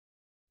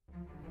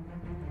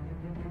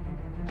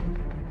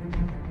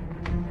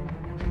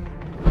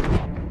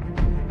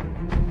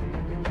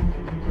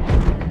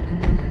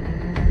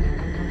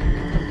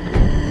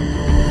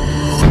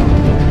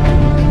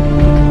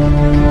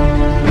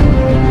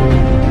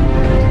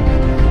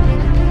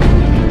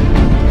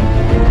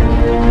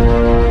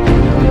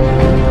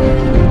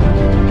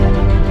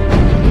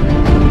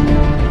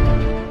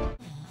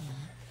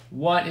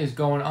is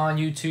going on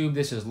YouTube?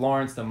 This is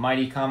Lawrence, the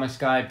Mighty Comics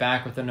Guy,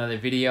 back with another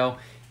video.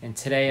 And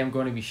today I'm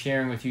going to be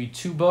sharing with you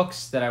two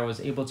books that I was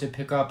able to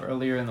pick up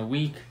earlier in the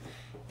week.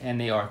 And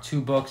they are two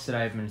books that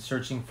I've been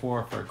searching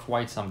for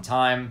quite some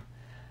time.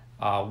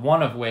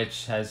 One of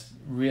which has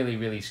really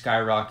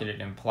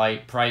skyrocketed in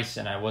price,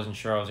 and I wasn't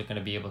sure I was going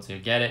to be able to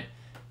get it.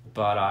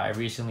 But I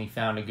recently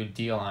found a good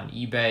deal on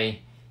eBay,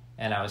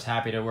 and I was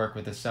happy to work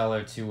with the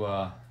seller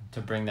to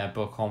bring that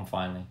book home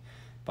finally.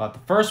 But the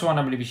first one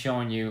I'm going to be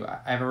showing you,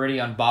 I've already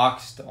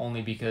unboxed,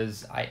 only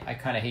because I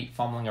kind of hate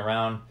fumbling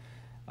around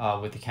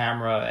with the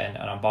camera and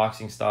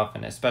unboxing stuff,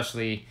 and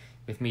especially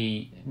with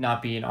me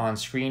not being on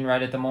screen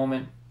right at the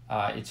moment,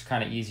 it's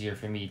kind of easier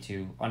for me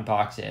to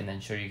unbox it and then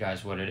show you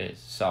guys what it is.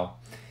 So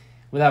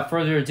without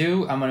further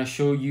ado, I'm going to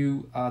show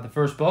you the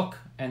first book,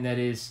 and that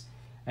is,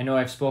 I know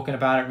I've spoken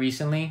about it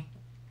recently.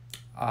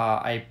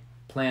 I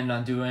planned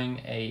on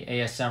doing a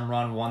ASM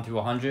run 1 through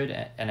 100,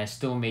 and I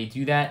still may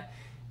do that.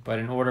 But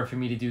in order for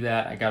me to do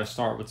that, I got to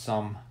start with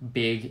some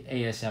big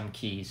ASM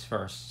keys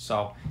first.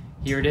 So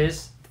here it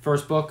is, the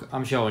first book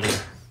I'm showing you.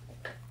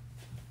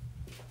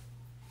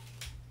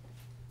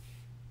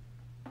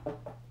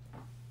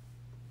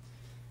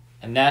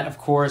 And that, of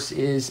course,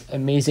 is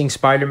Amazing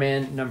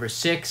Spider-Man number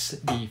 6,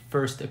 the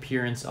first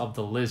appearance of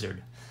the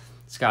Lizard.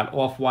 It's got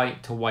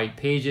off-white to white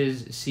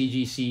pages,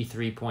 CGC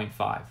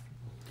 3.5.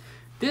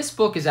 This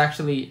book is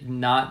actually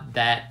not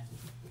that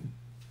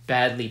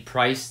badly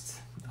priced.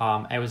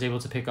 I was able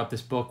to pick up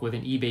this book with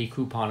an eBay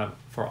coupon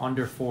for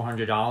under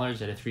 $400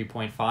 at a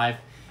 3.5,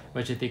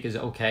 which I think is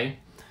okay.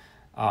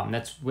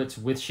 That's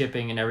with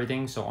shipping and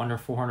everything, so under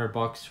 400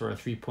 bucks for a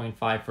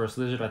 3.5 First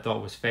Lizard, I thought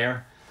was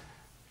fair.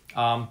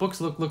 Books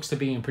looks to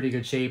be in pretty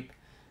good shape.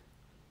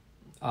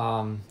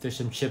 There's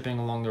some chipping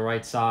along the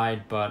right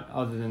side, but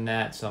other than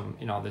that,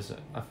 there's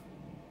a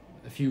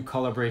few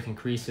color breaking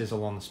creases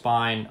along the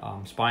spine,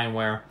 spine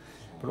wear,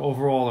 but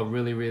overall a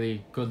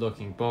really good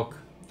looking book.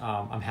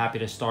 I'm happy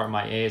to start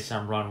my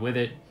ASM run with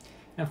it.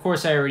 And of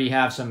course, I already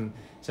have some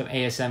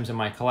ASMs in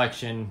my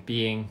collection,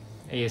 being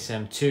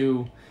ASM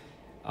 2,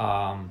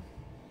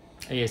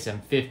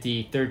 ASM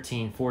 50,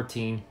 13,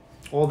 14,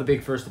 all the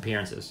big first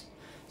appearances.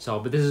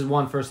 But this is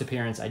one first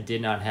appearance I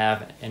did not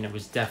have, and it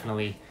was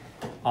definitely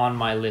on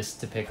my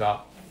list to pick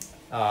up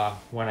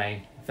when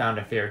I found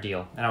a fair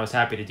deal, and I was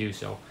happy to do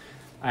so.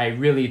 I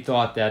really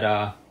thought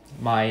that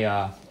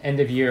my end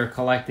of year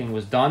collecting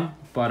was done,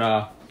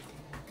 but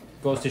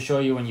goes to show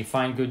you when you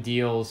find good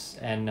deals,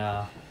 and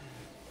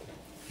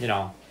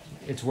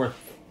it's worth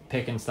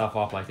picking stuff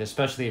up like this,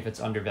 especially if it's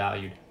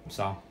undervalued.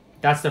 So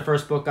that's the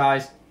first book,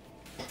 guys.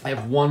 I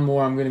have one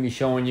more I'm going to be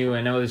showing you.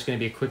 I know this is going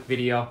to be a quick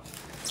video.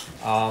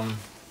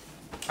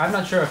 I'm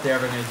not sure if they're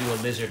ever going to do a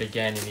Lizard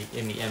again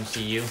in the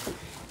MCU.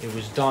 It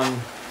was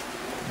done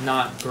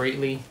not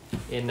greatly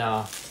in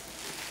the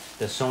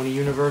Sony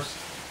universe.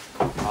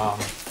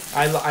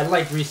 I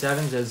like Rhys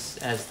Evans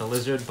as the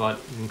Lizard, but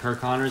in Kirk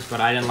Connors, but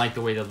I didn't like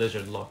the way the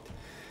Lizard looked.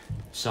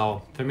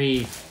 So for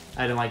me,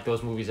 I didn't like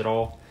those movies at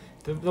all.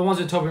 The ones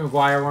with Tobey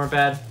Maguire weren't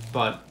bad,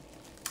 but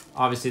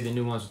obviously the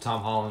new ones with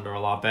Tom Holland are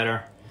a lot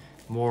better.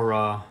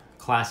 More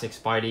classic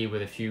Spidey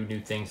with a few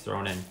new things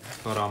thrown in.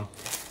 But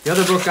the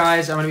other book,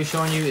 guys, I'm going to be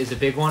showing you is a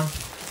big one.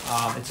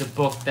 It's a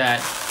book that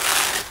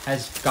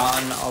has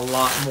gotten a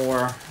lot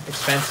more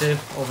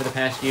expensive over the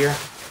past year.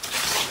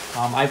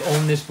 I've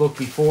owned this book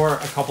before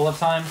a couple of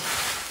times.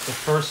 The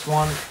first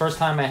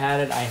time I had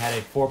it, I had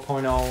a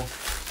 4.0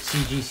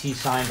 CGC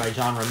signed by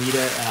John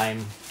Romita, and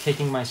I'm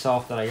kicking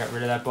myself that I got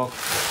rid of that book.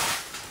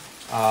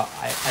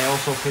 I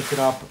also picked it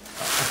up a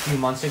few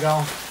months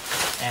ago,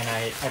 and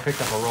I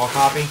picked up a raw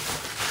copy.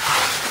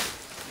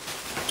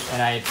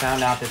 And I had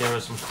found out that there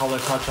was some color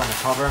touch on the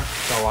cover,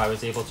 so I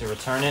was able to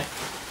return it.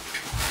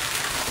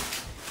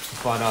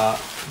 But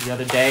the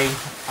other day,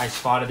 I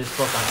spotted this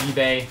book on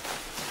eBay,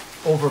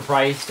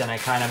 overpriced, and I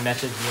kind of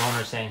messaged the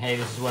owner saying, hey,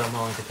 this is what I'm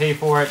willing to pay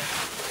for it.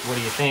 What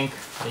do you think?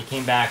 They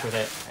came back with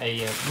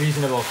a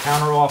reasonable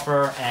counter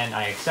offer, and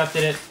I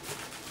accepted it.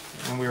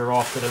 And we were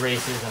off to the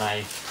races, and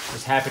I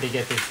was happy to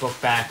get this book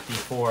back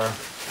before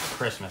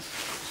Christmas.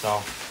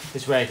 So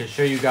this way I could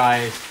show you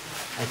guys.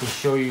 I can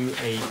show you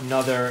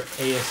another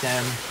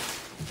ASM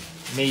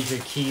major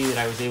key that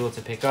I was able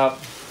to pick up.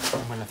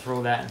 I'm going to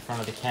throw that in front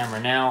of the camera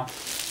now.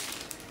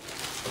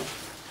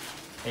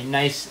 A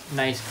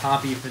nice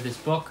copy for this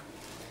book.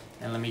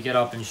 And let me get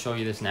up and show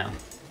you this now.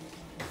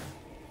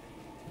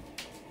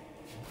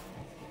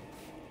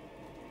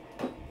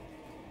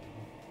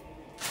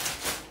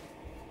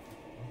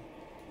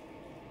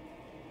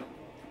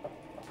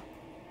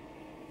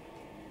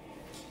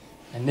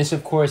 And this,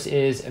 of course,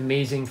 is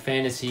Amazing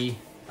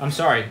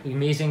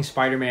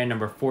Spider-Man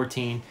number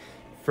 14,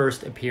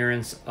 first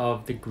appearance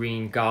of the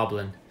Green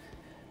Goblin.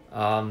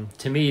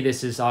 To me,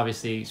 this is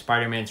obviously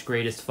Spider-Man's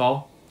greatest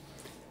foe.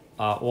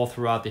 All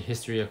throughout the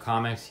history of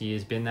comics, he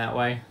has been that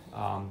way.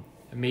 A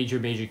major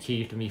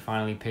key to me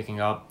finally picking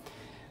up.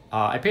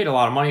 I paid a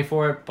lot of money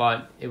for it,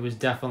 but it was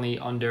definitely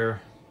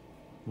under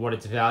what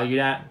it's valued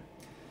at.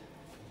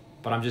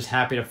 But I'm just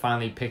happy to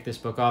finally pick this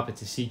book up.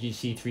 It's a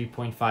CGC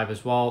 3.5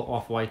 as well,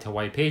 off-white to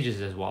white pages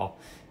as well.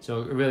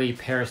 So it really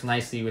pairs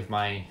nicely with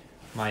my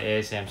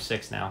ASM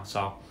 6 now.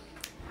 So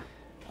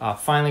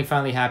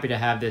finally happy to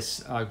have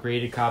this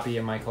graded copy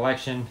in my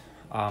collection.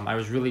 I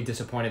was really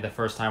disappointed the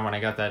first time when I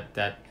got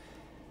that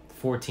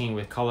 14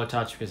 with color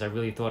touch, because I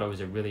really thought it was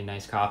a really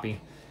nice copy.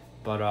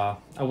 But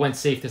I went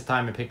safe this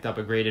time and picked up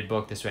a graded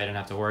book. This way I didn't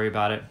have to worry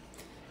about it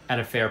at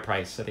a fair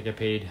price. I think I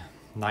paid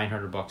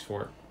 $900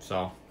 for it.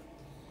 So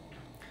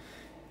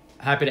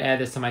happy to add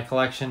this to my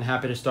collection.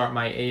 Happy to start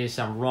my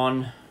ASM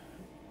run,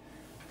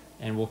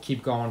 and we'll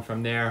keep going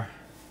from there.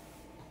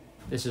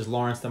 This is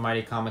Lawrence the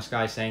Mighty Comics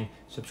Guy saying,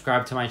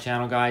 subscribe to my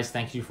channel, guys.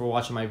 Thank you for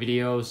watching my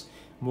videos.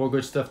 More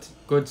good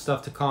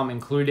stuff to come,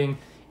 including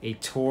a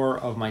tour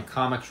of my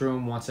comics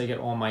room once I get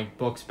all my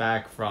books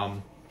back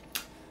from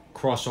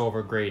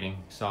crossover grading.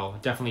 So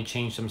definitely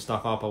change some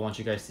stuff up. I want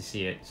you guys to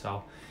see it.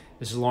 So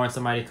this is Lawrence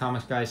the Mighty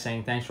Comics Guy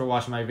saying thanks for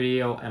watching my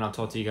video, and I'll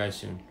talk to you guys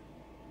soon.